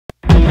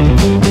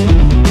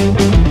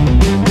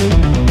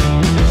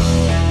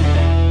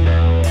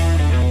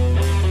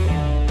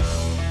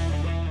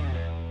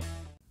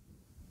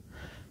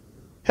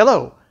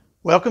Hello,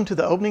 welcome to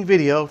the opening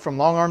video from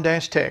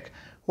Longarm-Tech,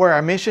 where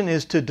our mission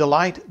is to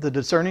delight the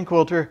discerning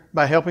quilter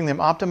by helping them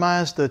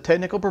optimize the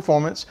technical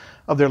performance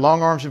of their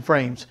long arms and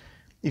frames.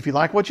 If you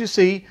like what you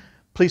see,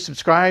 please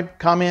subscribe,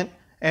 comment,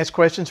 ask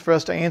questions for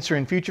us to answer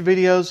in future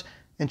videos,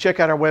 and check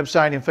out our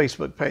website and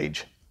Facebook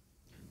page.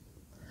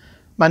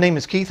 My name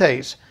is Keith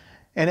Hayes,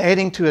 and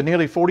adding to a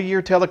nearly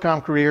 40-year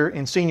telecom career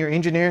in senior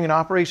engineering and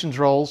operations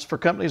roles for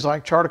companies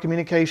like Charter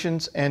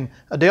Communications and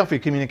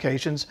Adelphia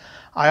Communications,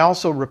 I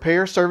also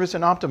repair, service,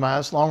 and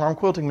optimize long-arm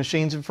quilting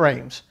machines and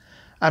frames.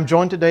 I'm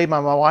joined today by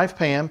my wife,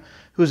 Pam,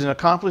 who is an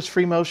accomplished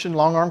free-motion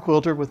long-arm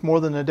quilter with more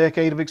than a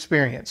decade of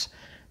experience.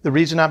 The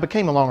reason I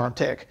became a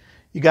Longarm-Tech: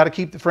 you got to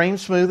keep the frame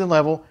smooth and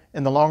level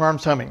and the long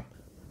arms humming.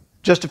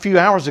 Just a few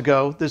hours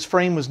ago, this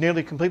frame was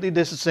nearly completely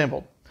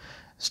disassembled.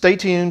 Stay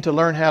tuned to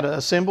learn how to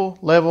assemble,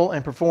 level,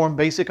 and perform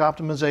basic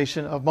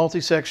optimization of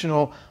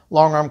multi-sectional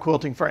long-arm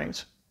quilting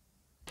frames.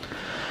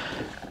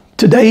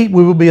 Today,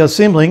 we will be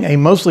assembling a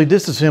mostly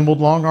disassembled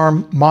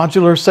long-arm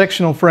modular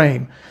sectional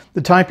frame,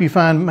 the type you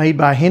find made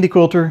by Handi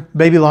Quilter,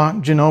 Babylock,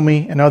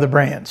 Janome, and other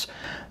brands.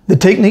 The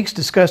techniques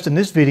discussed in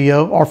this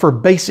video are for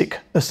basic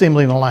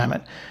assembly and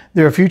alignment.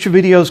 There are future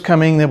videos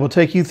coming that will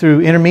take you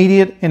through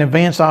intermediate and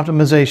advanced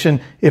optimization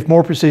if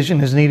more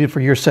precision is needed for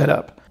your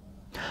setup.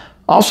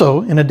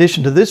 Also, in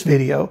addition to this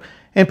video,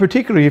 and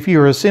particularly if you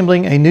are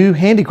assembling a new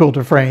Handi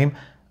Quilter frame,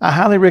 I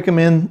highly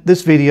recommend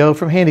this video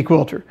from Handi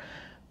Quilter.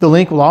 The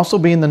link will also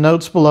be in the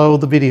notes below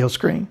the video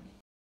screen.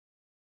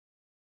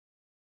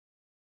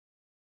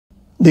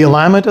 The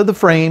alignment of the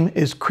frame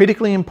is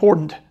critically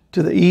important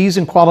to the ease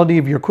and quality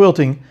of your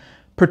quilting,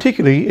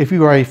 particularly if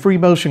you are a free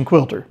motion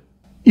quilter.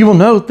 You will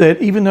note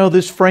that even though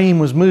this frame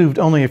was moved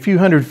only a few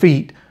hundred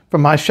feet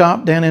from my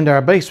shop down into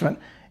our basement,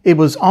 it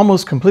was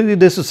almost completely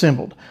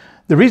disassembled.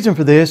 The reason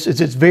for this is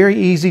it's very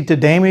easy to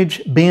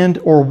damage, bend,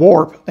 or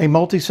warp a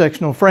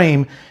multi-sectional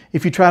frame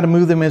if you try to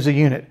move them as a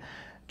unit.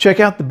 Check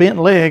out the bent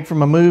leg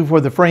from a move where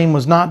the frame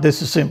was not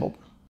disassembled.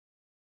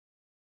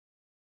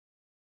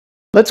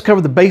 Let's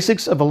cover the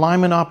basics of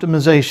alignment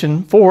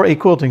optimization for a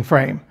quilting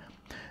frame.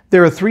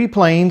 There are three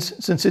planes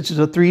since it's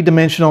a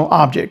three-dimensional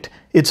object.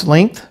 Its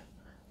length,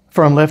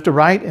 from left to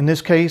right, in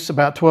this case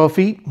about 12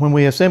 feet when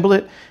we assemble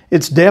it.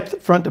 Its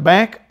depth, front to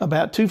back,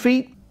 about 2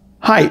 feet.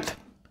 Height.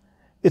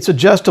 It's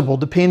adjustable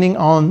depending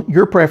on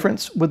your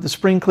preference with the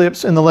spring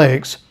clips in the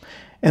legs.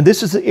 And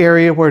this is the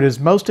area where it is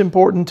most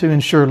important to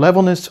ensure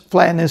levelness,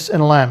 flatness,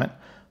 and alignment.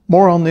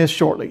 More on this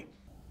shortly.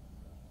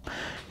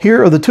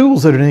 Here are the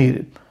tools that are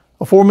needed.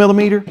 A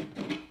 4mm,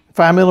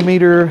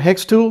 5mm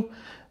hex tool.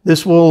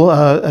 This will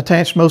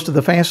attach most of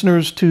the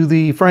fasteners to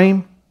the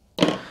frame.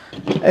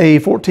 A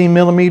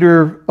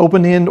 14mm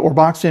open end or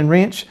box end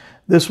wrench.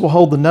 This will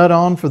hold the nut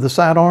on for the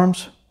side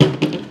arms.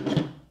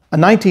 A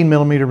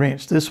 19mm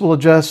wrench. This will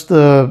adjust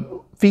the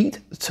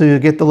feet to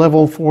get the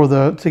level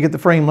to get the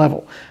frame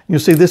level. You'll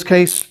see this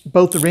case,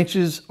 both the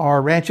wrenches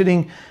are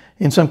ratcheting.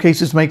 In some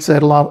cases, makes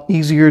that a lot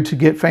easier to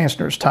get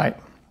fasteners tight.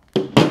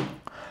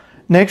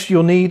 Next,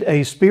 you'll need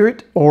a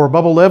spirit or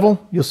bubble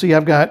level. You'll see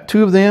I've got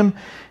two of them,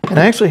 and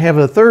I actually have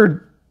a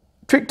third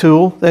trick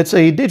tool that's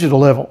a digital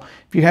level.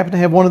 If you happen to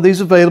have one of these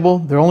available,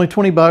 they're only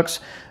 20 bucks,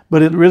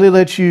 but it really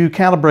lets you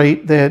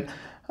calibrate that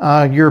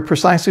you're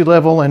precisely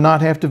level and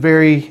not have to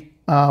vary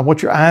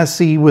what your eyes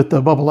see with the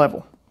bubble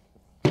level.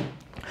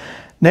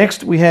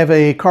 Next, we have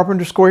a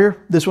carpenter square.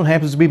 This one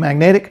happens to be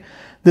magnetic.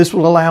 This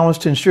will allow us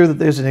to ensure that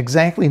there's an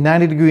exactly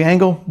 90-degree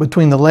angle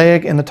between the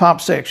leg and the top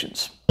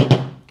sections.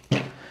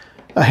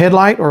 A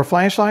headlight or a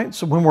flashlight,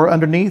 so when we're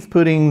underneath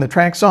putting the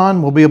tracks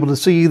on, we'll be able to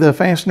see the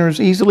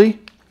fasteners easily.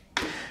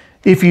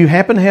 If you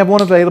happen to have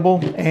one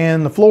available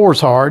and the floor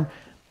is hard,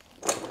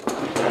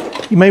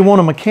 you may want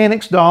a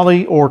mechanic's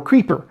dolly or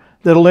creeper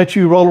that'll let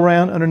you roll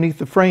around underneath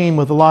the frame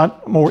with a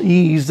lot more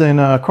ease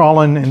than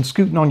crawling and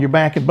scooting on your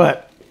back and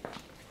butt.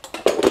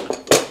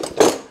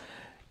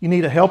 You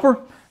need a helper.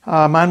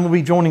 Mine will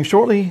be joining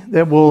shortly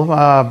that will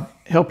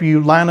help you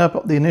line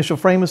up the initial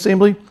frame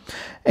assembly.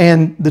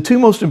 And the two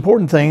most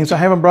important things I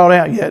haven't brought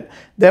out yet,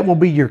 that will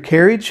be your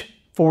carriage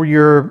for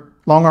your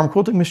long arm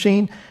quilting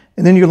machine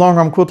and then your long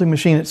arm quilting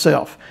machine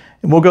itself.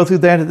 And we'll go through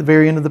that at the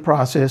very end of the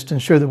process to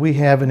ensure that we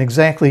have an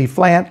exactly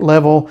flat,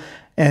 level,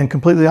 and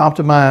completely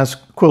optimized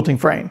quilting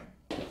frame.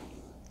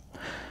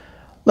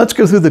 Let's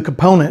go through the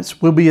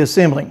components we'll be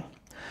assembling.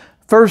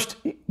 First,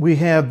 we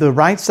have the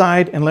right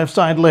side and left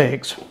side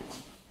legs.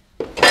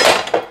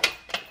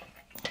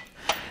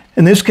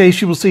 In this case,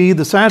 you will see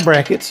the side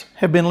brackets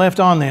have been left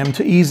on them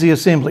to ease the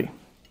assembly.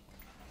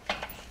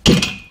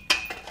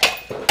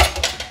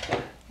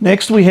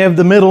 Next, we have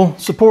the middle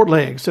support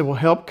legs that will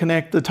help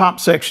connect the top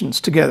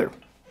sections together.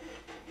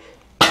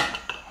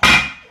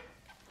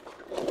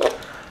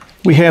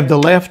 We have the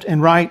left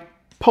and right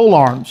pole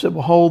arms that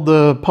will hold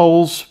the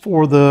poles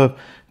for the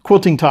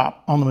quilting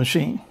top on the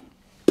machine.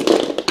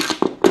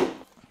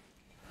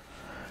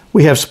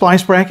 We have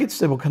splice brackets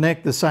that will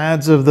connect the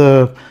sides of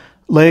the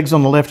legs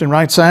on the left and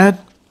right side.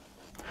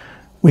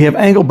 We have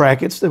angle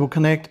brackets that will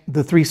connect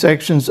the three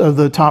sections of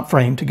the top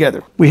frame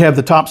together. We have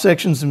the top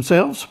sections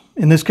themselves.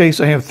 In this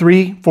case, I have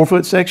three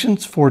 4-foot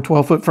sections for a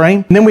 12-foot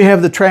frame. And then we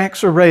have the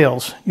tracks or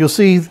rails. You'll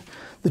see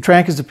the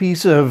track is a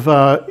piece of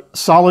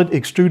solid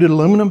extruded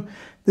aluminum. In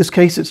this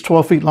case, it's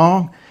 12 feet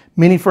long.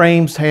 Many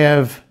frames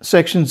have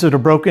sections that are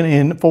broken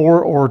in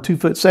 4 or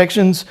 2-foot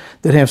sections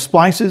that have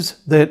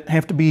splices that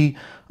have to be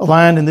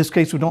aligned. In this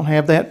case, we don't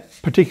have that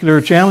particular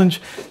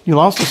challenge. You'll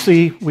also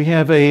see we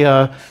have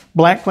a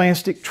black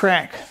plastic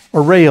track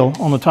or rail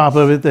on the top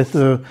of it that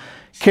the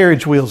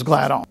carriage wheels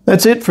glide on.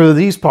 That's it for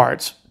these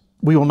parts.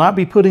 We will not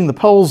be putting the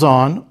poles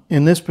on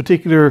in this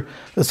particular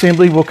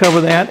assembly. We'll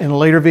cover that in a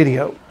later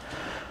video.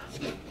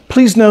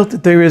 Please note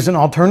that there is an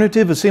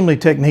alternative assembly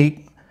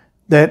technique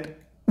that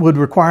would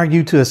require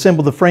you to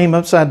assemble the frame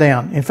upside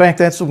down. In fact,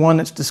 that's the one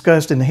that's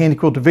discussed in the Handi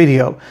Quilter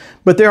video.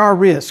 But there are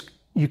risks.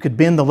 You could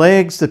bend the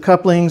legs, the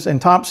couplings,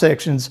 and top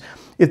sections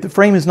if the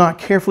frame is not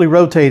carefully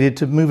rotated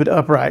to move it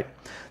upright.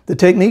 The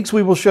techniques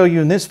we will show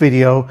you in this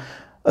video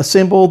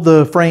assemble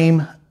the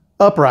frame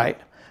upright,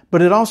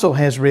 but it also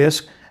has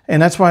risk,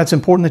 and that's why it's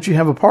important that you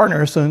have a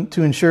partner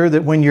to ensure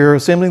that when you're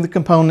assembling the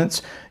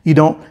components, you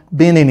don't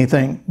bend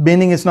anything.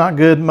 Bending is not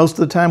good. Most of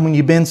the time when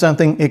you bend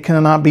something, it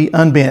cannot be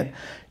unbent.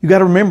 You got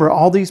to remember,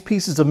 all these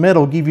pieces of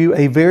metal give you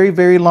a very,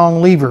 very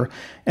long lever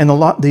and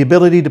the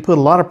ability to put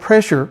a lot of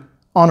pressure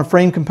on a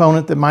frame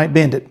component that might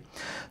bend it.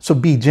 So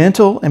be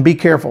gentle and be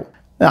careful.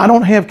 Now, I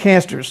don't have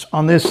casters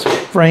on this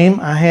frame.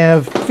 I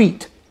have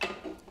feet.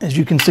 As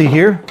you can see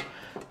here,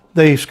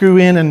 they screw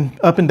in and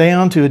up and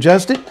down to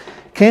adjust it.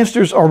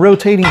 Casters are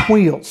rotating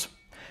wheels,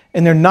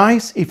 and they're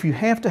nice if you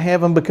have to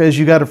have them because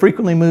you got to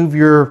frequently move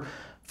your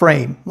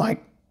frame,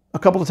 like a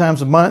couple of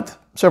times a month,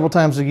 several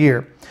times a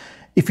year.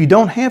 If you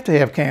don't have to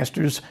have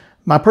casters,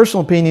 my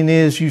personal opinion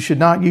is you should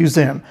not use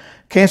them.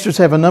 Casters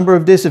have a number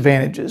of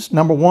disadvantages.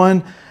 Number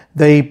one,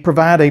 they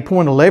provide a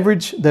point of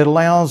leverage that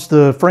allows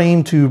the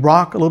frame to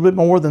rock a little bit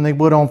more than they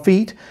would on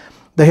feet.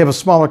 They have a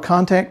smaller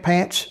contact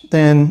patch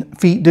than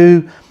feet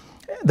do.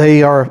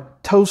 They are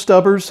toe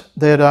stubbers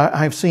that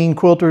I've seen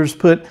quilters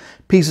put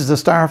pieces of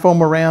styrofoam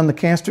around the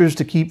casters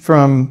to keep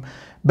from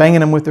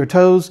banging them with their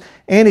toes.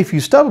 And if you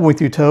stub them with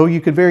your toe,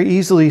 you could very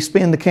easily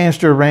spin the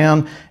caster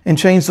around and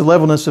change the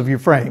levelness of your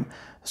frame.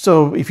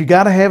 So if you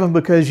got to have them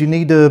because you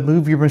need to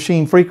move your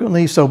machine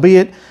frequently, so be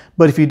it.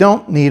 But if you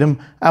don't need them,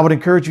 I would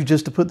encourage you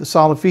just to put the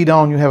solid feet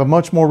on. You'll have a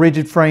much more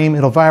rigid frame,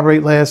 it'll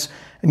vibrate less,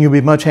 and you'll be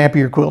a much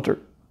happier quilter.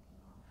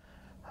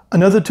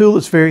 Another tool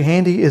that's very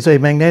handy is a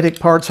magnetic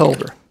parts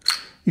holder.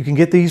 You can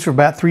get these for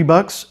about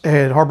 $3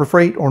 at Harbor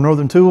Freight or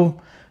Northern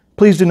Tool.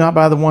 Please do not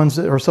buy the ones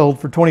that are sold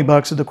for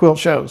 $20 at the quilt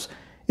shows.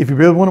 If you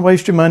really want to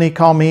waste your money,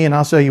 call me and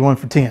I'll sell you one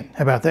for $10.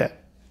 How about that?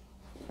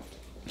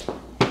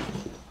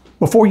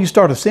 Before you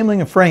start assembling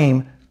a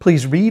frame,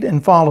 please read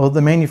and follow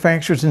the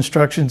manufacturer's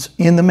instructions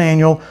in the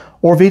manual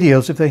or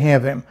videos if they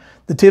have them.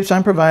 The tips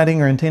I'm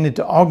providing are intended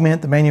to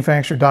augment the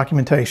manufacturer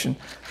documentation.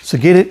 So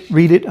get it,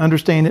 read it,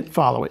 understand it,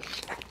 follow it.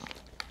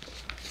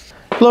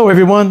 Hello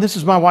everyone, this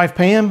is my wife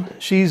Pam.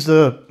 She's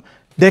the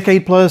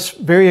decade-plus,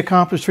 very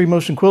accomplished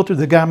three-motion quilter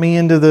that got me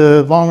into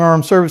the long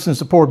arm service and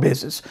support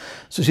business.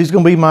 So she's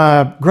going to be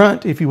my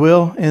grunt, if you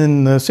will,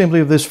 in the assembly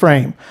of this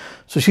frame.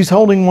 So she's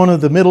holding one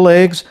of the middle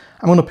legs.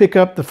 I'm going to pick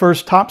up the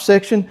first top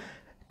section,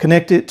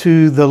 connect it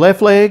to the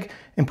left leg,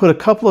 and put a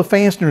couple of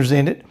fasteners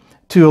in it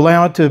to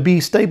allow it to be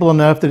stable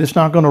enough that it's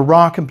not going to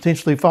rock and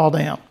potentially fall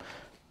down.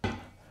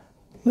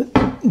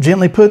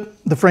 Gently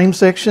put the frame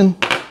section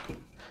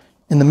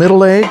in the middle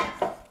leg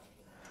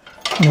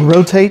and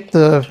rotate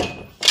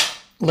the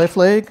left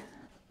leg,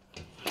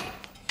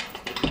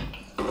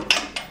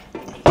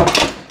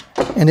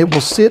 and it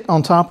will sit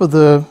on top of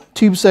the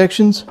tube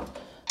sections,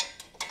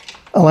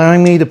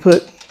 allowing me to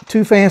put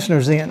 2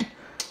 fasteners in.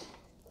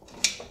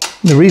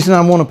 The reason I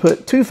want to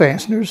put 2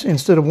 fasteners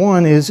instead of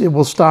 1 is it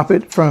will stop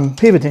it from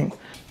pivoting.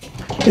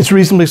 It's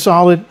reasonably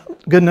solid,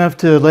 good enough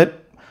to let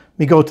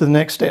me go to the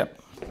next step.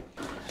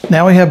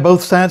 Now we have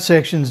both side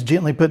sections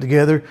gently put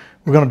together.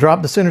 We're going to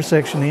drop the center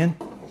section in.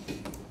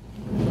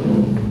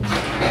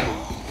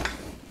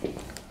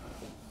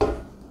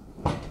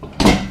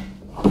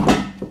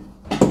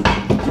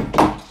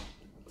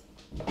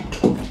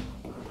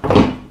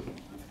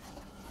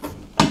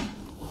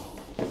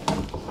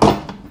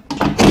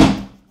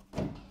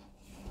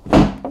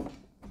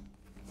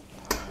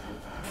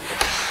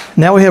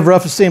 Now we have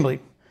rough assembly.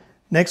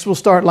 Next we'll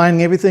start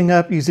lining everything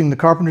up using the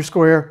carpenter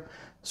square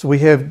so we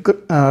have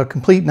a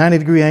complete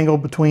 90-degree angle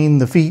between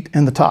the feet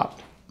and the top.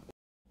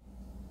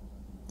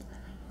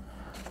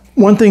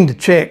 One thing to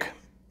check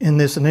in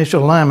this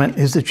initial alignment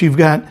is that you've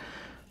got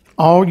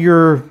all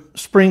your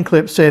spring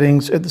clip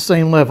settings at the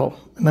same level.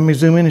 Let me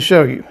zoom in and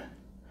show you.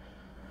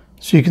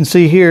 So you can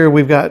see here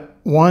we've got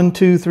 1,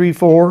 2, 3,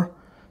 4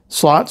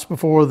 slots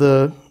before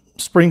the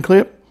spring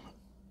clip.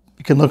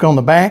 You can look on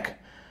the back.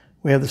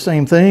 We have the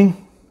same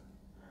thing.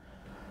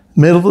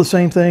 Middle, the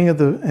same thing,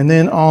 and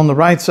then on the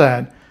right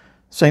side,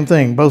 same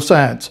thing, both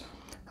sides.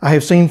 I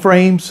have seen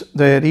frames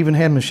that even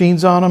had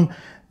machines on them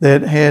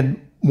that had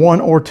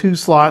 1 or 2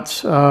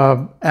 slots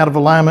out of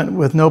alignment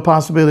with no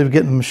possibility of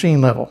getting the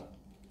machine level.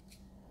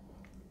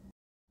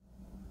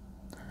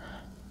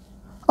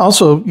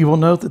 Also, you will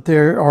note that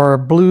there are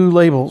blue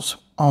labels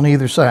on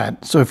either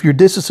side. So if you're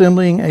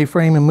disassembling a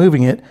frame and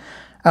moving it,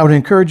 I would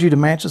encourage you to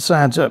match the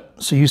sides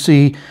up. So you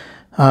see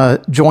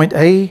joint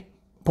A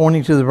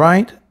pointing to the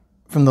right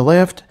from the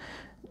left,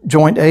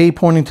 joint A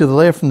pointing to the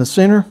left from the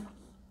center,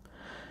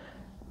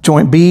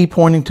 joint B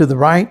pointing to the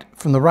right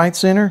from the right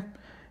center,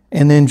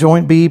 and then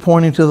joint B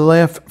pointing to the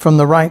left from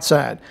the right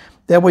side.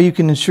 That way you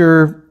can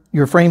ensure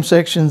your frame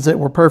sections that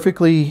were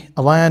perfectly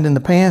aligned in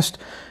the past,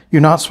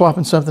 you're not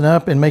swapping something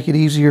up, and make it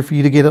easier for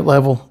you to get it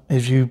level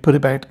as you put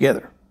it back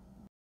together.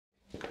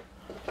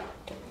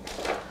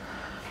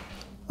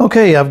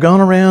 Okay, I've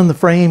gone around the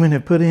frame and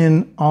have put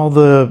in all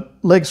the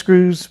leg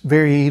screws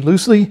very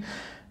loosely,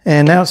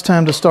 and now it's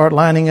time to start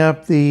lining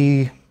up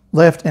the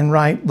left and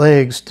right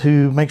legs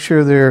to make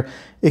sure they're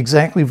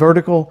exactly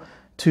vertical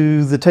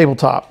to the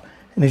tabletop.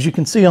 And as you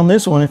can see on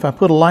this one, if I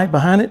put a light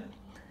behind it,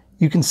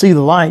 you can see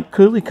the light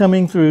clearly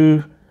coming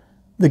through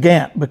the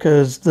gap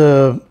because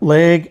the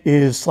leg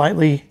is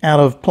slightly out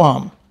of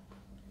plumb.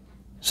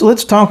 So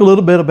let's talk a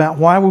little bit about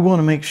why we want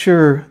to make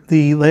sure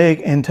the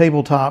leg and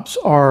tabletops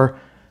are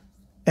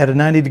at a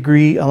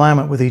 90-degree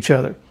alignment with each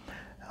other.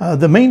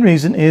 The main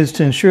reason is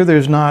to ensure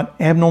there's not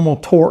abnormal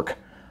torque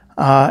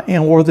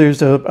or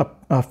there's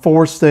a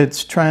force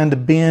that's trying to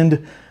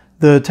bend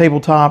the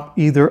tabletop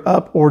either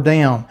up or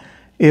down.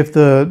 If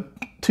the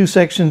two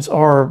sections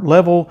are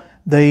level,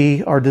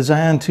 they are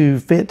designed to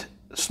fit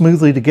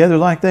smoothly together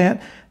like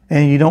that,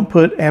 and you don't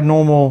put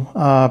abnormal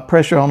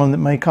pressure on them that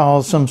may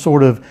cause some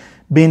sort of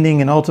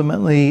bending and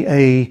ultimately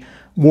a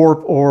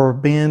warp or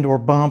bend or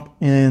bump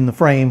in the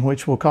frame,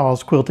 which will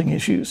cause quilting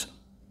issues.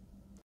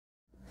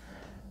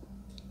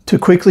 To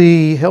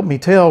quickly help me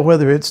tell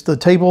whether it's the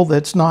table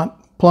that's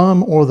not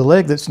plumb or the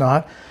leg that's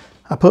not,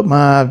 I put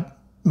my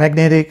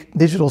magnetic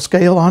digital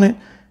scale on it,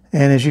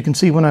 and as you can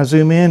see when I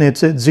zoom in,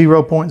 it's at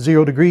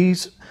 0.0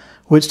 degrees,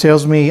 which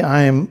tells me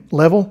I am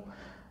level.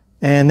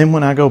 And then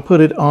when I go put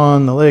it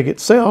on the leg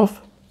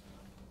itself,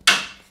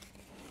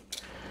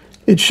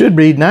 it should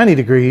read 90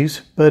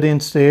 degrees, but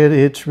instead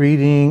it's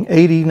reading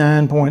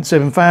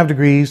 89.75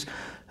 degrees,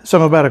 so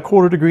I'm about a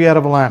quarter degree out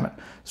of alignment.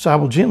 So I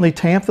will gently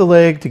tamp the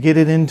leg to get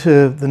it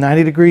into the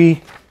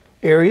 90-degree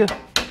area.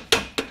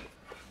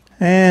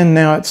 And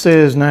now it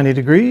says 90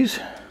 degrees.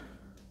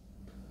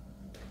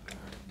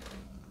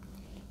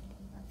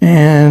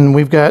 And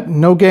we've got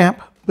no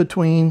gap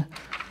between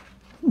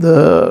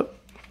the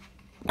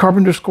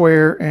carpenter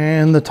square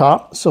and the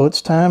top, so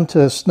it's time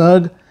to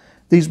snug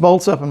these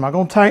bolts up. I'm not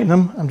going to tighten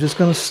them, I'm just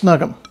going to snug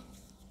them.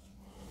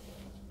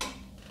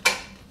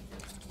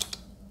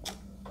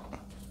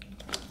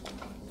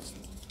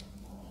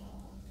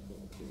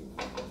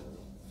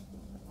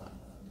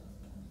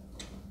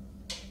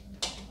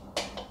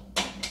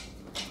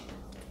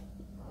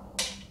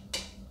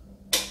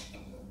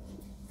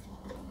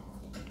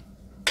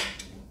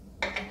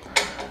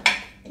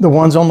 The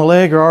ones on the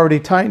leg are already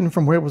tightened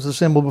from where it was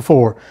assembled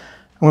before.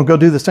 I'm going to go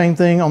do the same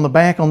thing on the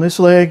back on this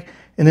leg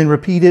and then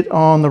repeat it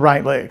on the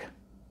right leg.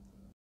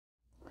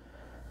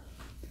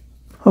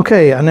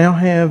 Okay, I now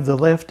have the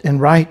left and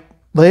right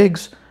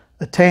legs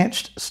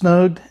attached,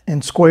 snugged,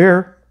 and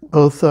square,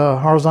 both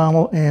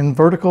horizontal and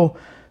vertical,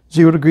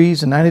 0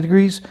 degrees and 90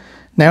 degrees.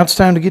 Now it's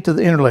time to get to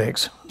the inner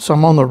legs. So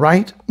I'm on the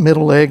right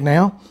middle leg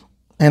now,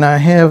 and I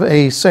have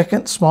a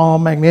second small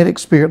magnetic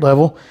spirit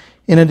level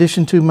in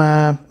addition to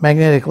my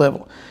magnetic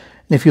level.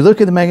 And if you look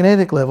at the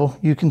magnetic level,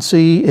 you can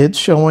see it's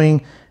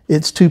showing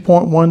it's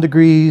 2.1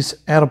 degrees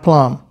out of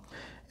plumb.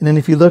 And then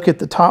if you look at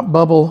the top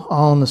bubble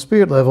on the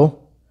spirit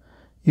level,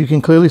 you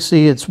can clearly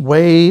see it's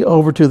way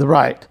over to the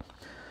right.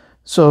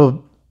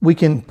 So we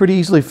can pretty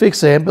easily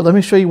fix that, but let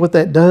me show you what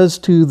that does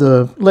to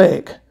the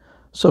leg.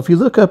 So if you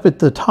look up at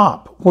the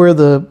top where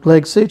the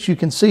leg sits, you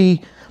can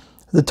see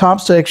the top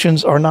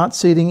sections are not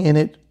sitting in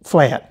it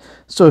flat.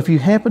 So if you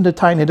happen to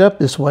tighten it up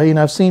this way, and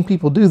I've seen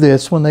people do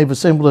this when they've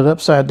assembled it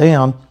upside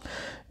down,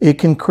 it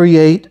can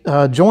create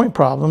joint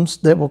problems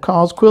that will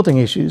cause quilting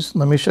issues.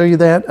 Let me show you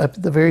that up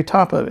at the very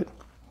top of it.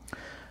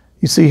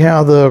 You see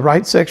how the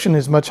right section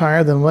is much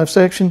higher than the left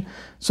section?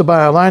 So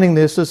by aligning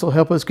this, this will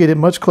help us get it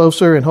much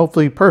closer and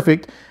hopefully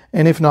perfect.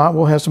 And if not,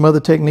 we'll have some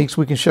other techniques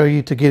we can show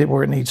you to get it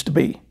where it needs to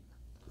be.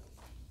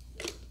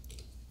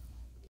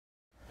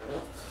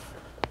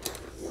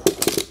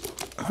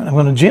 I'm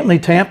going to gently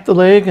tap the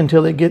leg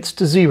until it gets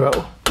to 0.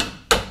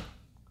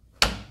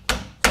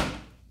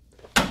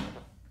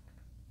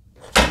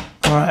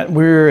 All right,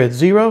 we're at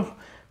 0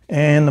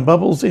 and the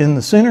bubble's in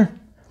the center,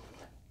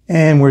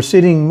 and we're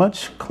sitting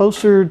much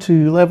closer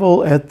to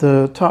level at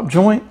the top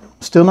joint.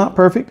 Still not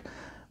perfect,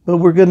 but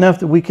we're good enough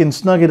that we can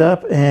snug it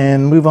up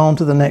and move on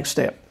to the next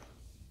step.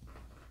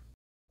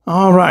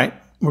 All right,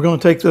 we're going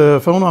to take the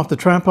phone off the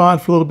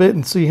tripod for a little bit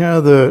and see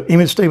how the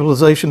image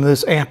stabilization of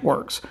this app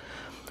works.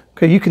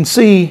 Okay, you can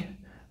see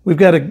we've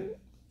got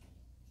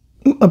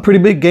a pretty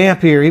big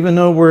gap here, even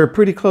though we're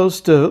pretty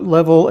close to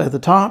level at the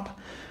top.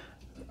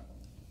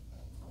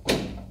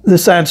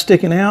 This side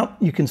sticking out,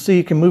 you can see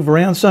it can move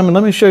around some, and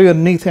let me show you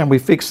underneath how we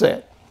fix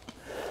that.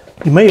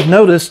 You may have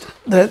noticed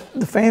that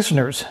the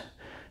fasteners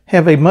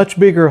have a much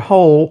bigger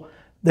hole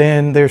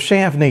than their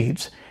shaft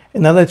needs,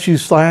 and that lets you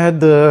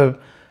slide the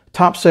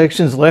top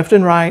sections left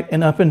and right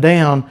and up and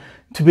down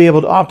to be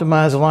able to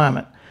optimize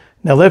alignment.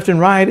 Now left and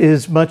right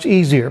is much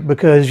easier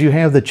because you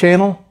have the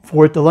channel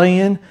for it to lay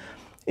in.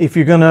 If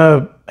you're going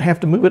to have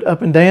to move it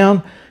up and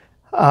down,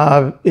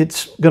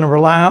 it's going to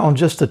rely on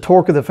just the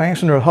torque of the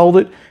fastener to hold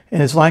it,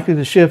 and it's likely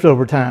to shift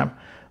over time.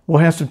 We'll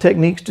have some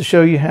techniques to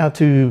show you how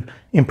to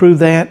improve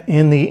that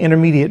in the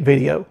intermediate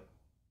video.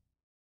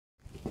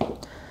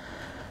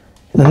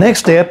 The next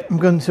step, I'm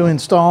going to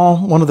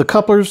install one of the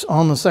couplers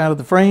on the side of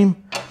the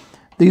frame.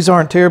 These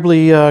aren't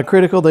terribly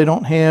critical. They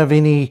don't have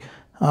any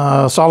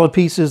solid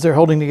pieces they're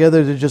holding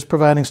together. They're just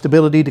providing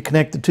stability to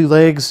connect the two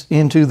legs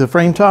into the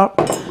frame top,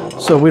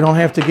 so we don't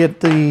have to get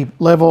the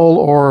level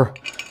or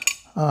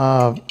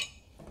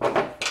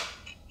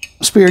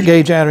spirit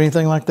gauge out or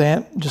anything like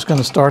that. Just going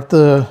to start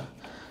the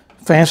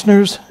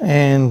fasteners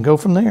and go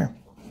from there.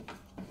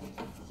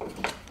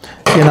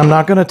 And I'm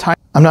not going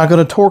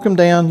to torque them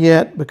down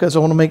yet because I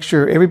want to make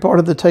sure every part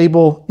of the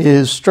table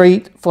is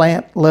straight,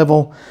 flat,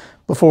 level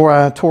before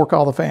I torque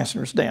all the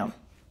fasteners down.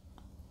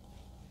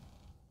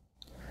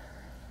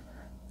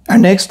 Our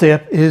next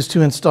step is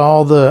to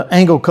install the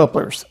angle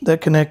couplers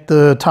that connect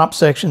the top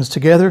sections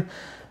together,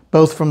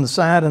 both from the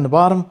side and the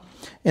bottom.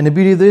 And the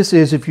beauty of this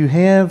is if you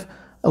have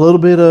a little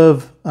bit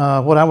of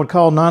what I would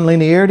call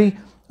nonlinearity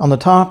on the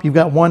top, you've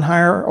got one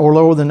higher or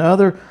lower than the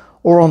other,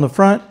 or on the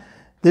front,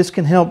 this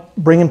can help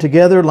bring them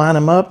together, line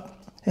them up.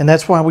 And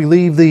that's why we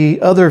leave the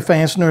other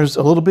fasteners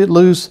a little bit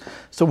loose,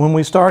 so when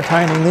we start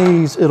tightening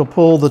these, it'll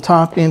pull the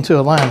top into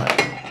alignment.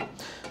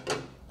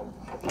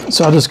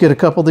 So I'll just get a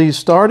couple of these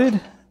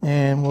started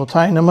and we'll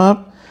tighten them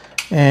up,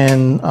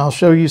 and I'll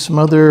show you some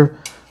other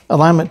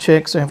alignment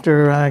checks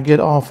after I get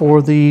all four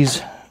of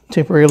these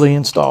temporarily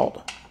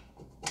installed.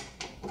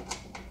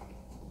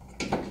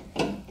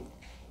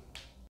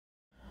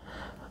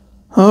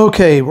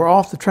 Okay, we're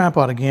off the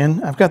tripod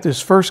again. I've got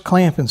this first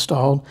clamp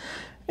installed,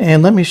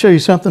 and let me show you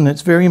something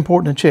that's very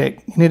important to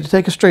check. You need to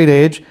take a straight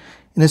edge.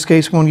 In this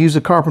case, I'm going to use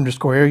a carpenter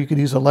square. You could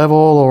use a level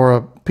or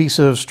a piece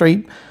of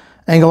straight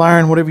angle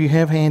iron, whatever you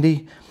have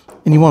handy.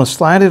 And you want to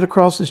slide it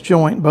across this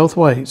joint both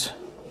ways.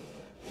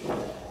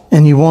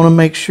 And you want to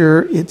make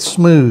sure it's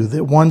smooth,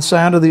 that one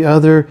side or the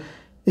other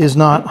is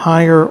not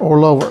higher or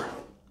lower.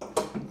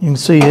 You can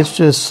see it's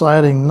just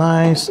sliding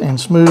nice and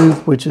smooth,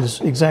 which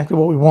is exactly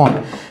what we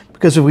want.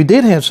 Because if we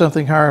did have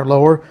something higher or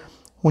lower,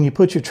 when you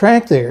put your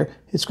track there,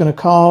 it's going to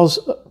cause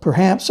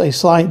perhaps a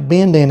slight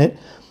bend in it,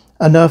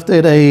 enough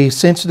that a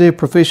sensitive,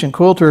 proficient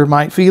quilter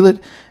might feel it.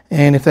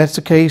 And if that's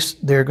the case,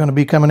 they're going to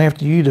be coming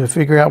after you to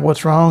figure out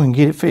what's wrong and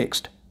get it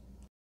fixed.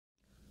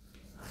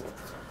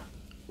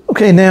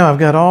 Okay, now I've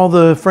got all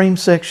the frame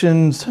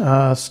sections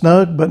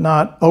snug but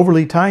not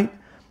overly tight.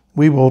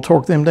 We will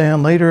torque them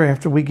down later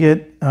after we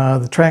get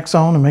the tracks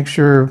on and make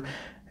sure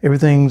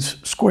everything's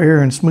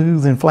square and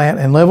smooth and flat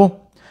and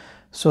level.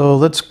 So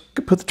let's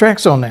put the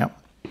tracks on now.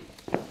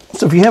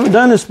 So if you haven't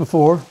done this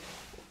before,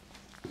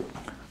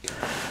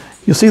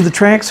 you'll see the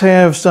tracks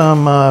have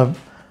some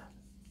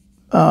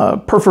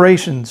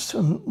perforations,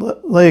 some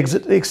legs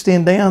that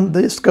extend down.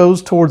 This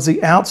goes towards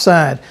the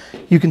outside.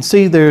 You can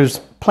see there's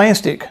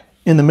plastic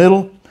in the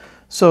middle,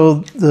 so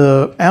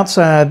the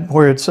outside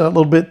where it's a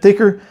little bit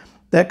thicker,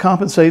 that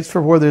compensates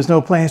for where there's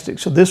no plastic.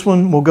 So this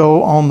one will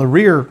go on the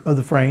rear of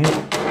the frame,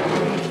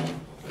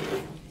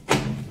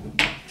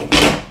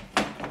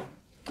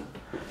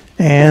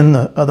 and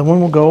the other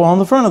one will go on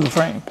the front of the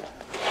frame.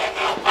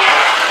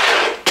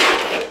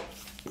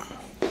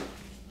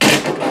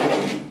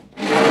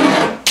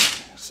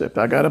 Except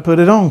I got to put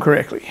it on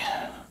correctly.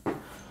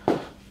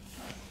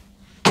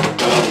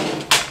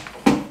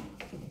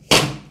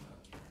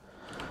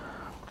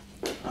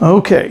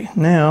 Okay,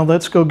 now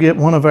let's go get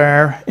one of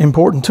our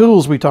important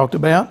tools we talked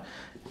about,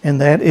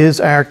 and that is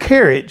our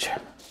carriage.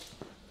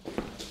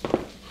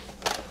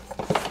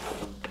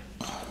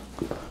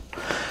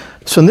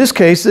 So in this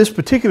case, this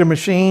particular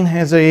machine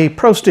has a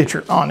Pro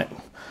Stitcher on it.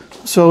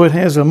 So it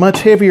has a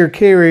much heavier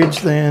carriage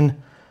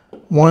than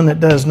one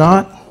that does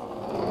not.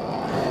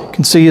 You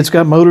can see it's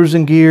got motors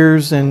and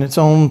gears and its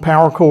own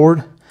power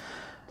cord.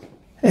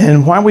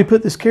 And while we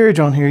put this carriage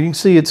on here, you can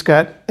see it's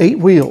got 8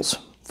 wheels,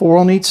 4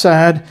 on each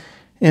side,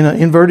 in an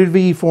inverted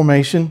V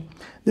formation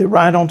that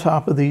ride on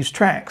top of these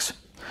tracks.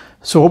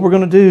 So what we're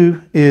going to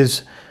do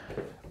is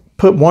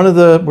we're going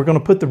to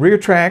put the rear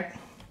track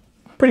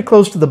pretty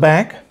close to the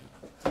back,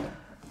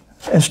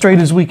 as straight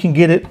as we can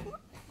get it.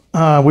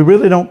 We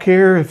really don't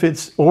care if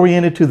it's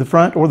oriented to the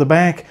front or the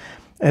back,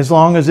 as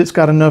long as it's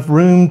got enough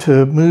room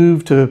to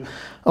move to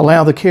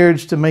allow the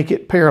carriage to make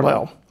it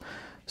parallel.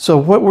 So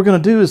what we're going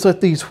to do is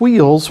let these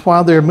wheels,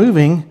 while they're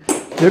moving,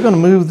 they're going to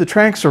move the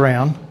tracks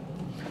around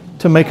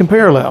to make them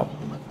parallel.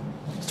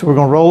 So we're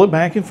going to roll it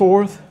back and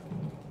forth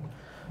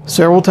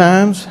several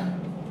times,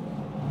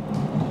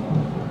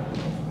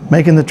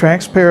 making the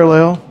tracks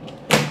parallel.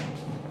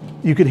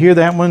 You could hear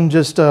that one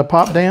just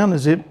pop down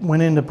as it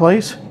went into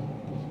place.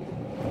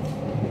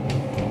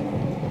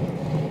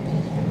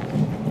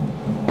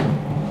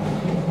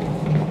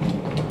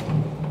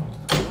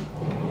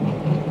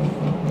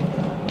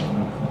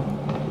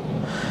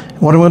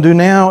 What I'm going to do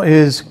now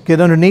is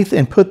get underneath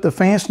and put the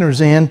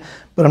fasteners in,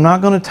 but I'm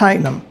not going to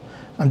tighten them.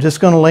 I'm just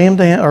going to lay them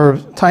down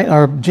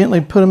or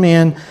gently put them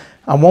in.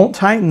 I won't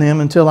tighten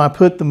them until I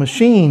put the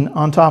machine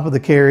on top of the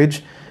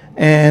carriage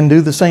and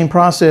do the same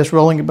process,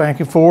 rolling it back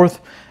and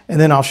forth. And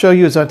then I'll show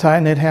you as I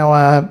tighten it how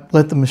I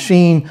let the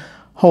machine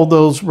hold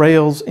those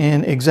rails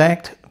in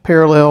exact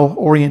parallel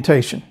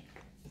orientation.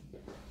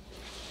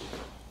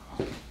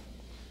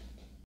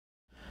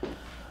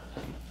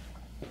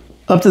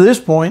 Up to this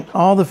point,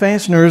 all the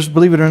fasteners,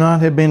 believe it or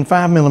not, have been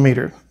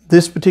 5mm.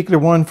 This particular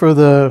one for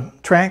the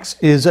tracks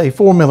is a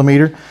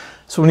 4mm.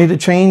 So we need to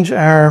change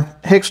our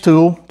hex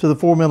tool to the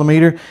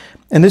 4mm.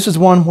 And this is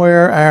one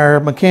where our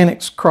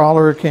mechanics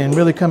crawler can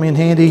really come in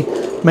handy,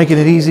 making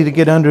it easy to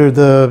get under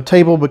the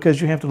table because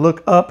you have to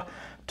look up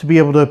to be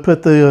able to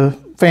put the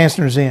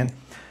fasteners in.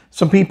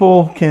 Some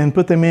people can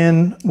put them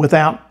in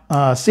without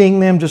seeing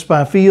them, just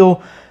by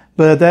feel,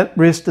 but that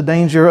risks the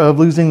danger of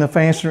losing the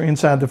fastener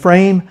inside the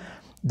frame.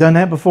 Done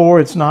that before.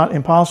 It's not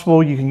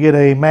impossible. You can get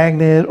a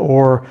magnet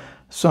or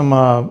some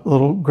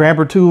little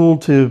grabber tool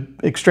to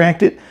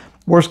extract it.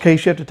 Worst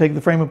case, you have to take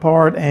the frame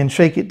apart and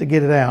shake it to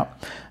get it out.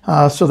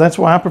 So that's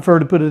why I prefer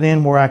to put it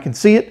in where I can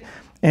see it,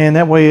 and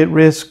that way it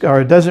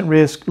doesn't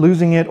risk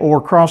losing it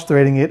or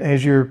cross-threading it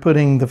as you're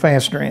putting the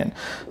fastener in.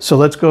 So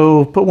let's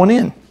go put one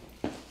in.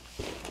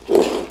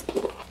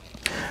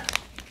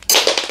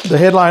 The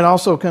headlight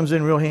also comes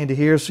in real handy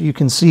here, so you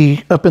can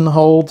see up in the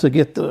hole to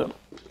get the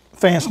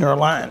fastener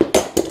aligned.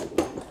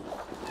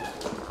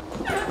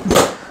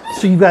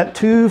 So you've got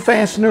two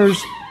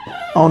fasteners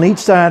on each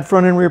side,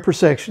 front and rear per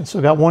section. So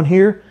I've got one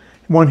here,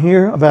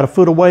 about a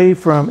foot away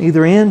from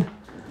either end.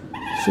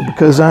 So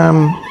because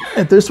I'm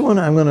at this one,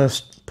 I'm going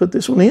to put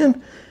this one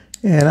in,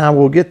 and I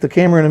will get the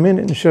camera in a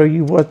minute and show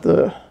you what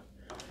the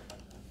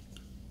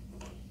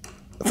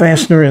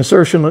fastener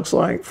insertion looks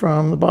like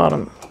from the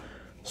bottom.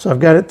 So I've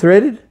got it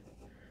threaded,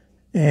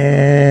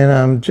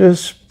 and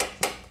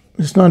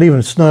it's not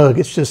even snug,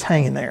 it's just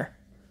hanging there.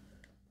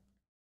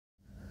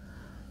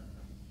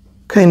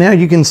 Okay, now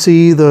you can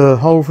see the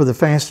hole for the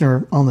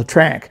fastener on the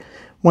track.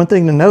 One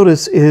thing to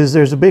notice is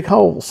there's a big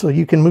hole, so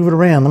you can move it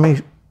around. Let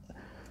me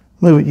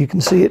move it, you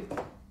can see it.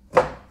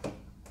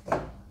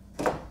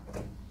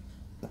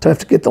 Tough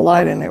to get the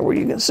light in there where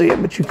you can see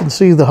it, but you can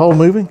see the hole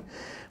moving.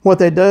 What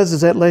that does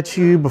is that lets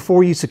you,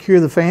 before you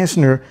secure the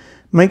fastener,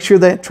 make sure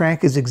that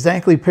track is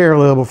exactly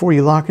parallel before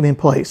you lock it in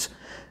place.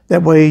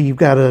 That way you've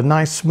got a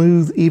nice,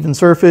 smooth, even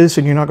surface,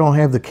 and you're not going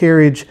to have the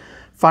carriage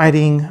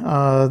fighting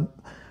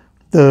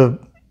the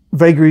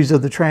vagaries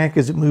of the track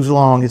as it moves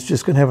along. It's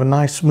just going to have a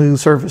nice, smooth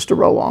surface to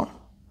roll on.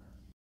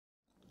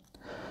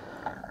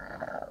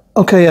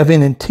 Okay, I've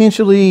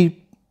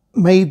intentionally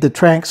made the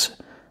tracks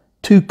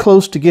too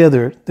close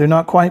together. They're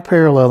not quite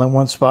parallel in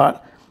one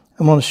spot.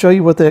 I'm going to show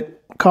you what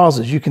that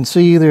causes. You can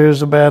see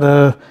there's about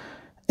an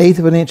 1/8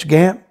 of an inch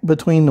gap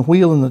between the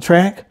wheel and the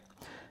track.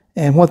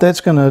 And what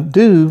that's going to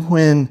do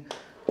when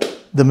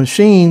the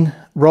machine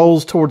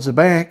rolls towards the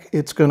back,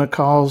 it's going to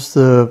cause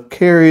the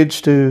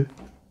carriage to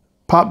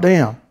pop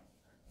down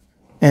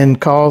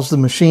and cause the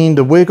machine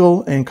to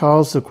wiggle and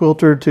cause the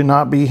quilter to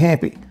not be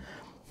happy.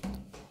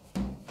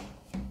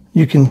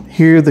 You can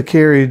hear the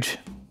carriage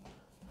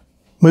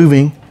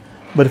moving,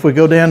 but if we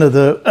go down to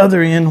the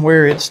other end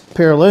where it's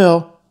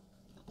parallel,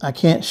 I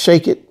can't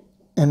shake it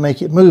and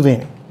make it move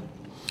any.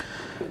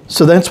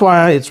 So that's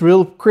why it's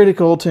real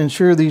critical to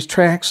ensure these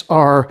tracks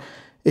are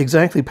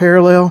exactly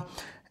parallel.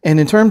 And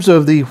in terms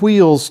of the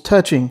wheels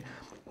touching,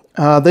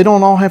 they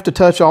don't all have to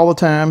touch all the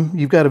time.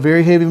 You've got a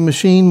very heavy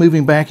machine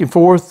moving back and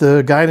forth.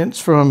 The guidance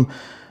from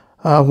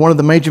one of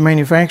the major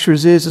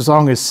manufacturers is as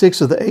long as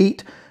 6 of the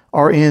 8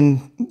 are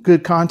in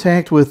good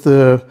contact with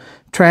the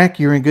track,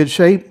 you're in good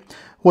shape.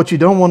 What you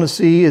don't want to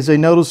see is a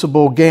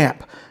noticeable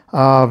gap.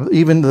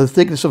 Even the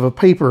thickness of a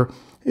paper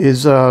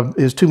is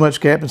too much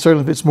gap, and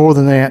certainly if it's more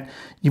than that,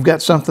 you've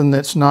got something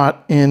that's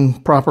not in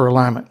proper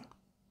alignment.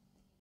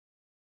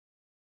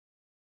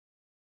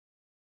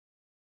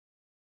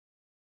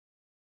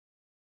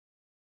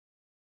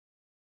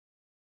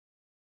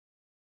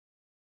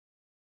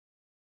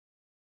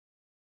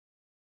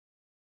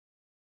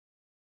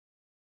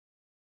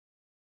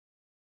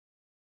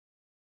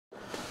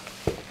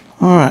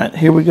 All right,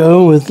 here we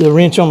go with the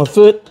wrench on the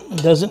foot.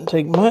 It doesn't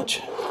take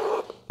much.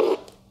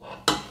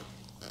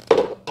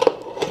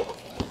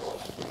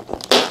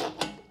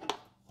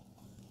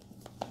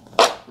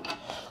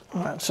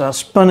 All right, so I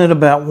spun it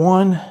about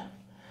 1,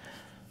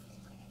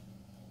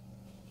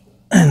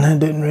 and that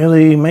didn't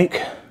really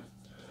make,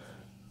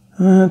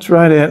 that's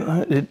right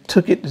at,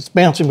 it's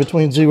bouncing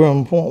between 0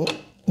 and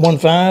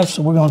 0.15,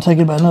 so we're gonna take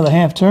it about another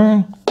half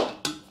turn.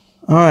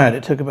 All right,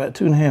 it took about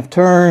 2.5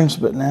 turns,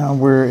 but now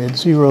we're at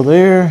 0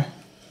 there.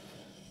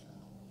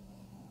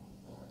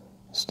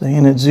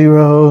 Staying at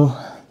 0.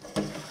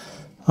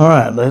 All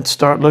right, let's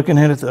start looking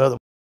at it the other way.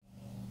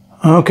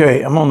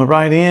 Okay, I'm on the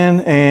right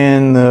end,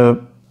 and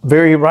the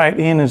very right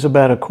end is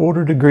about a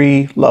 1/4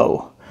 degree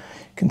low.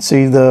 You can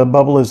see the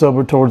bubble is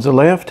over towards the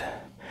left.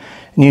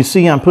 And you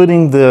see I'm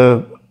putting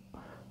the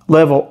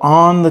level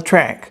on the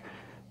track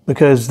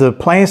because the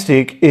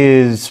plastic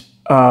is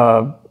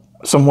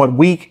somewhat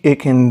weak.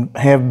 It can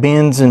have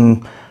bends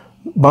and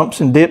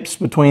bumps and dips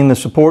between the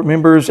support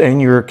members,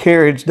 and your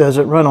carriage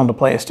doesn't run on the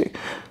plastic.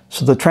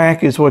 So the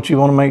track is what you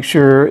want to make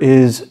sure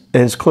is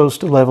as close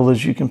to level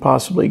as you can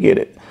possibly get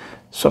it.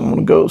 So I'm going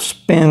to go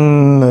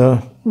spin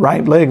the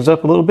right legs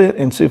up a little bit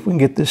and see if we can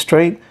get this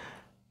straight.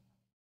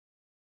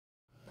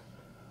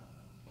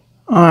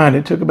 All right,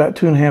 it took about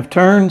 2.5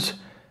 turns,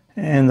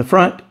 and the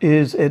front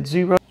is at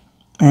 0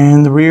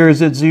 and the rear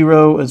is at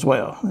 0 as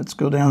well. Let's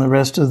go down the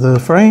rest of the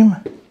frame.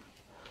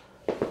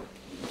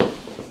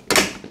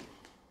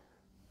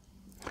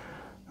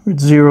 We're at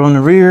 0 in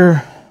the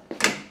rear,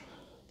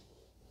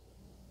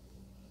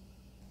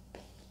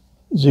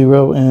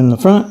 0 in the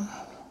front.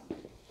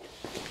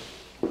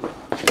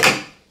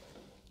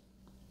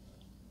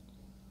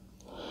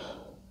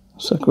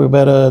 Looks like we're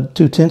about a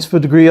 2/10 of a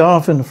degree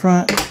off in the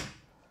front,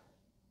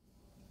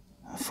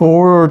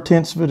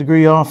 4/10 of a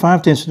degree off,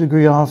 5/10 of a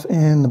degree off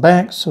in the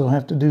back. So I'll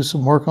have to do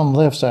some work on the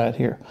left side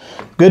here.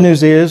 Good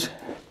news is,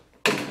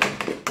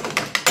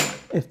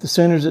 if the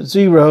center's at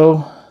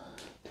 0,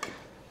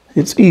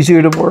 it's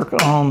easier to work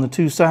on the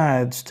two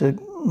sides to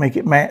make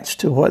it match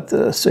to what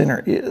the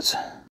center is.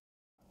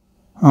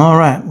 All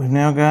right, we've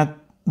now got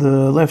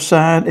the left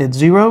side at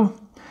 0.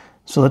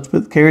 So let's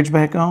put the carriage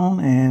back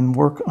on and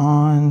work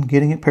on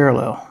getting it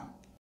parallel.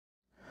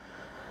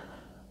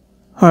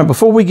 All right,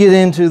 before we get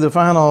into the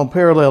final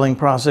paralleling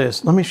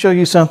process, let me show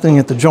you something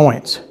at the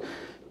joints.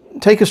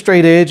 Take a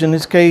straight edge. In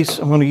this case,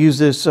 I'm going to use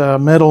this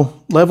metal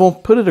level.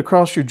 Put it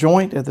across your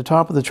joint at the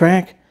top of the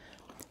track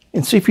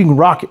and see if you can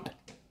rock it.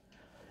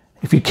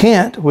 If you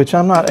can't, which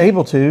I'm not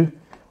able to,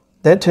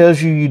 that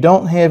tells you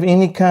don't have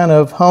any kind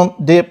of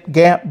hump, dip,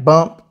 gap,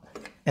 bump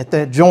at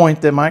that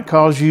joint that might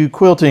cause you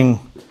quilting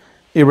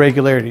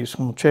irregularities.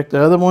 We'll check the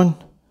other one.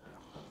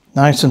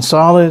 Nice and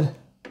solid.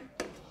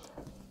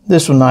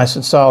 This one nice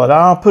and solid.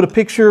 I'll put a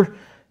picture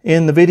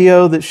in the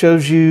video that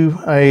shows you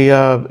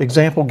a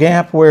example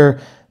gap where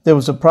there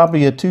was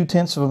probably a 2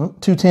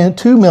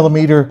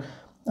 millimeter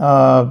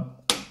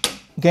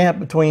gap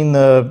between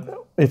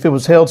if it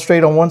was held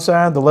straight on one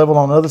side, the level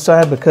on the other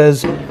side,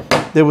 because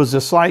there was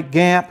a slight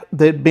gap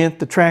that bent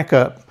the track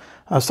up,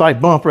 a slight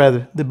bump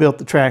rather, that built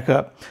the track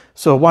up.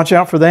 So watch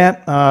out for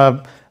that.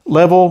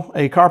 Level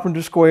a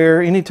carpenter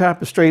square, any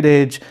type of straight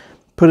edge,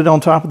 put it on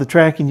top of the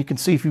track, and you can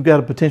see if you've got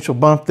a potential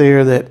bump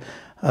there that,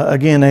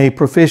 again, a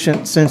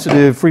proficient,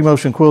 sensitive, free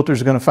motion quilter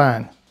is going to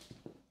find.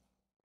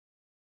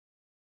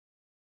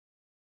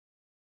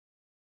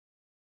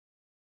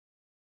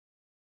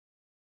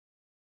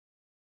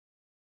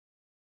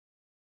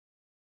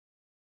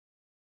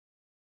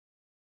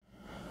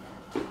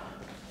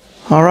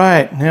 All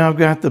right, now I've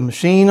got the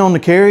machine on the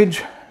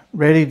carriage,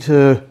 ready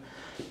to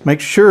make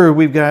sure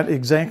we've got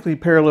exactly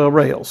parallel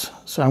rails.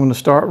 So I'm going to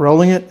start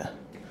rolling it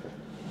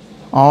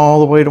all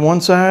the way to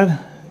one side,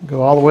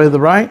 go all the way to the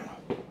right,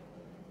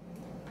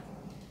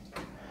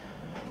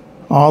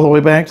 all the way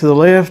back to the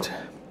left.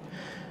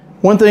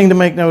 One thing to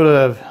make note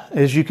of,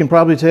 as you can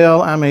probably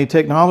tell, I'm a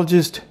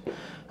technologist.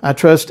 I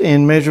trust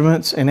in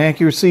measurements and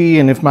accuracy,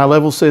 and if my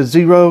level says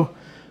 0,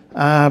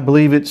 I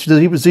believe it's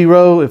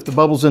 0. If the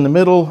bubble's in the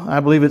middle, I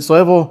believe it's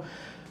level.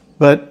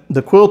 But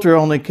the quilter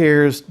only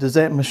cares, does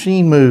that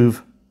machine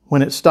move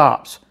when it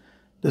stops?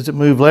 Does it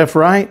move left,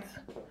 right?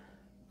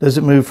 Does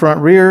it move front,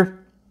 rear?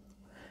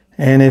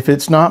 And if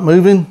it's not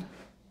moving,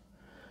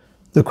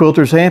 the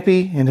quilter's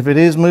happy. And if it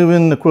is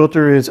moving, the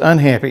quilter is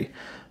unhappy.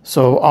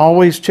 So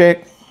always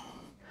check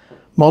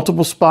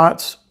multiple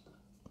spots,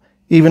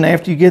 even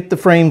after you get the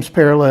frames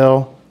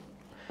parallel.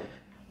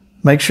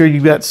 Make sure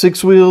you've got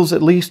 6 wheels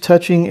at least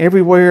touching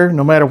everywhere,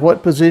 no matter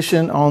what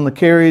position on the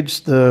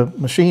carriage the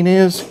machine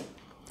is.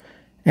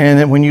 And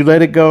then when you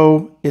let it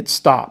go, it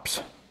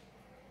stops.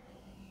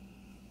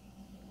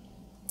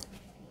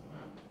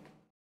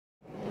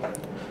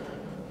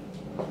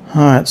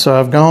 All right, so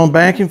I've gone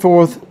back and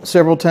forth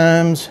several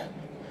times,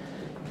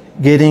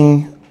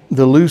 getting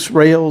the loose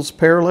rails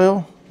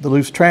parallel, the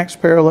loose tracks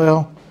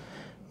parallel,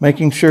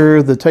 making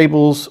sure the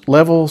table's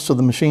level so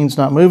the machine's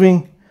not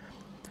moving.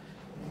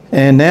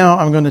 And now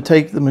I'm going to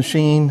take the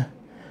machine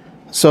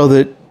so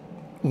that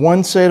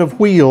one set of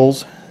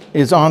wheels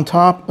is on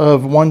top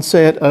of one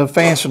set of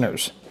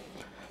fasteners.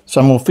 So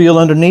I'm going to feel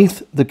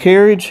underneath the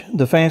carriage,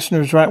 the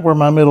fasteners right where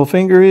my middle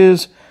finger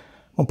is.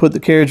 I'm going to put the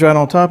carriage right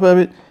on top of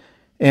it,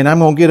 and I'm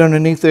going to get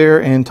underneath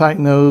there and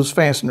tighten those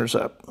fasteners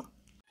up.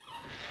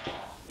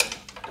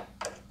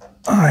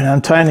 All right,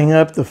 I'm tightening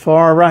up the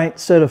far right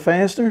set of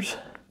fasteners.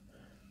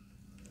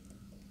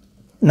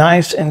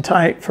 Nice and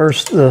tight.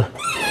 First the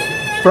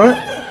front,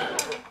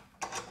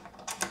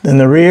 then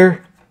the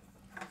rear.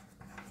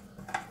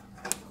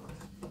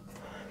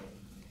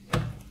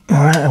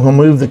 All right, I'm going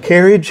to move the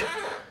carriage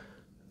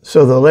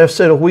so the left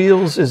set of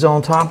wheels is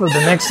on top of the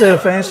next set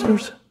of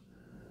fasteners.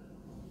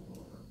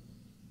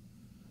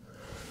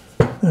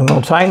 I'm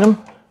going to tighten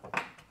them.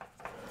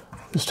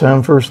 This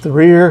time first the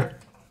rear.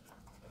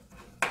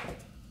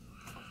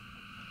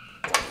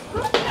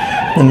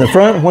 In the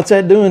front, what's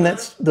that doing?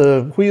 That's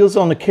the wheels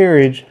on the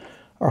carriage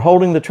are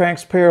holding the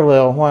tracks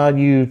parallel while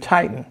you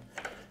tighten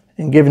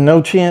and giving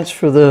no chance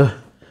for the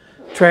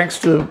tracks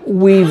to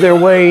weave their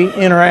way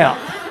in or out.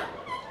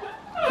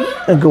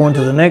 And going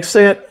to the next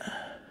set.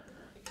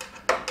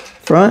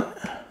 Front.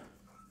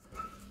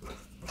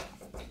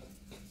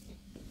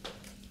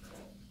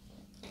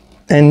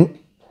 And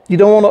you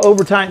don't want to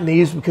over tighten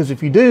these, because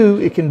if you do,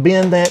 it can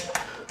bend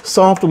that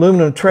soft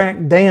aluminum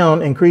track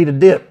down and create a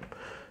dip.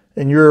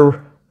 And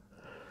your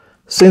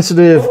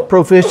sensitive,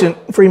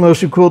 proficient free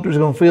motion quilter is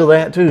going to feel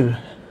that too.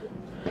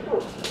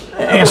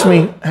 Ask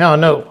me how I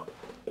know.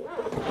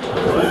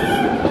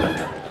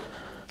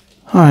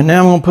 All right, now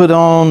I'm going to put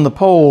on the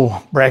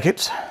pole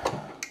brackets.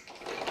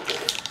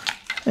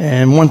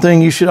 And one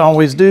thing you should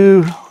always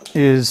do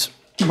is,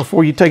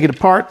 before you take it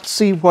apart,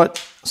 see what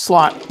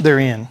slot they're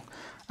in.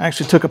 I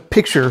actually took a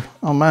picture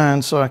on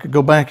mine so I could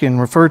go back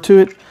and refer to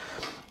it.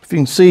 If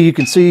you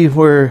can see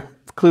where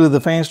clearly the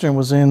fastener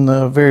was in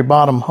the very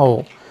bottom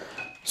hole.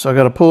 So I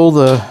got to pull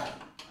the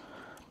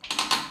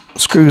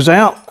screws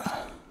out,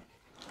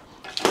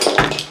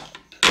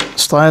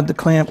 slide the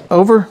clamp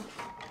over,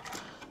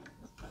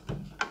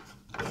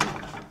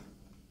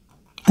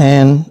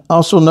 and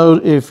also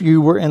note if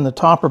you were in the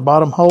top or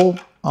bottom hole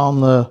on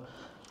the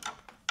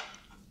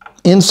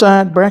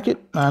inside bracket.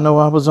 I know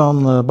I was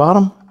on the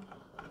bottom.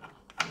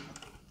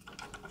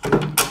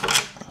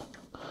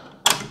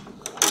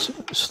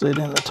 Slid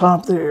in the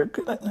top there.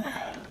 Good in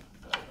there.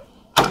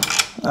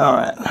 All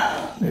right,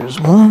 there's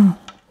one.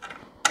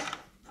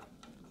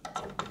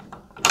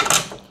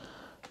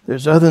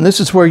 There's other.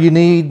 This is where you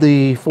need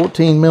the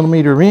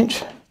 14mm wrench.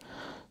 So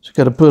you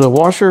got to put a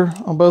washer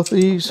on both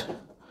these.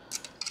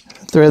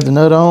 Thread the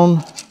nut on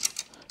as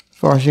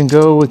far as you can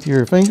go with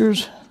your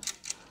fingers.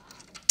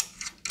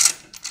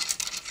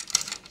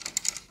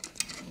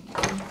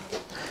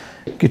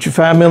 Get your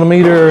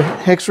 5mm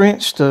hex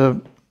wrench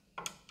to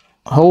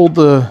hold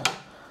the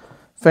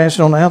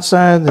fasten on the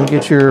outside, then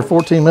get your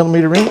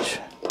 14mm wrench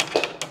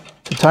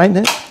to tighten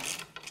it.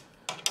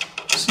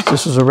 Since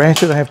this is a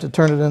ratchet, I have to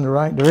turn it in the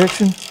right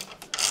direction.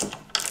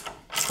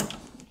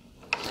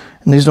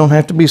 And these don't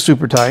have to be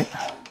super tight.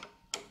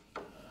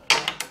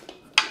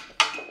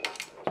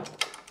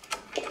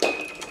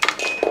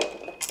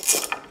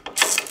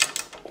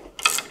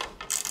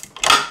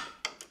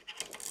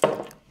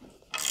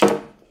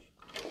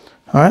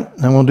 All right,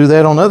 then we'll do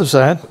that on the other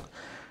side.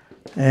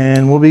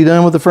 And we'll be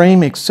done with the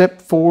frame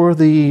except for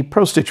the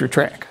Pro Stitcher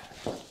track.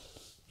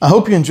 I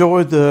hope you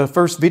enjoyed the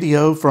first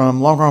video from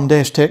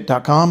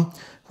Longarm-Tech.com,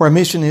 where our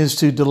mission is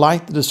to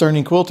delight the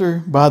discerning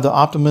quilter by the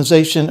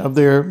optimization of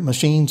their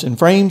machines and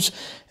frames,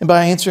 and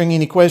by answering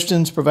any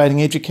questions,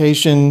 providing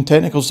education,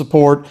 technical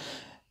support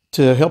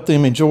to help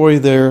them enjoy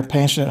their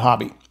passionate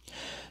hobby.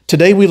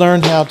 Today we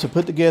learned how to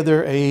put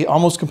together a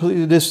almost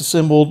completely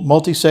disassembled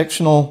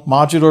multi-sectional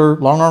modular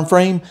long arm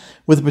frame,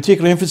 with a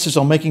particular emphasis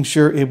on making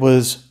sure it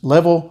was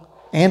level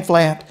and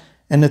flat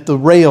and that the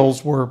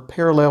rails were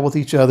parallel with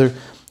each other,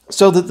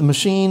 so that the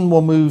machine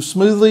will move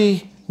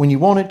smoothly when you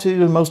want it to,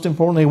 and most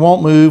importantly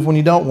won't move when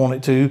you don't want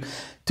it to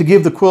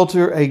give the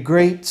quilter a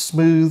great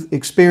smooth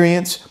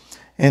experience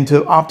and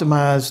to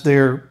optimize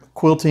their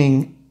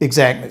quilting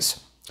exactness.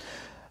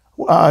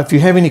 If you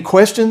have any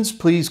questions,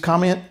 please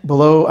comment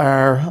below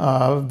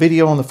our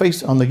video on the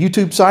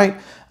YouTube site.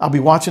 I'll be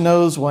watching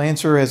those. We'll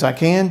answer as I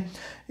can.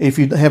 If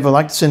you'd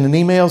like to send an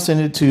email,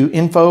 send it to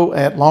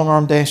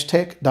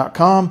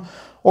info@longarm-tech.com,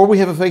 or we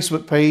have a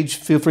Facebook page.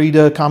 Feel free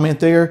to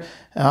comment there.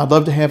 I'd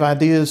love to have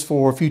ideas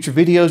for future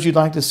videos you'd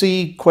like to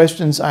see,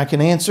 questions I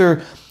can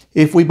answer.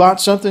 If we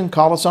bought something,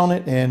 call us on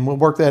it and we'll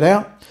work that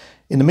out.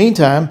 In the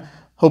meantime,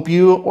 hope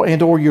you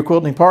and/or your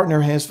quilting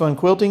partner has fun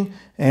quilting,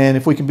 and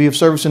if we can be of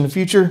service in the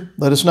future,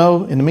 let us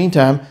know. In the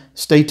meantime,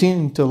 stay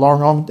tuned to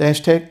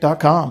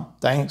Longarm-Tech.com.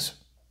 Thanks.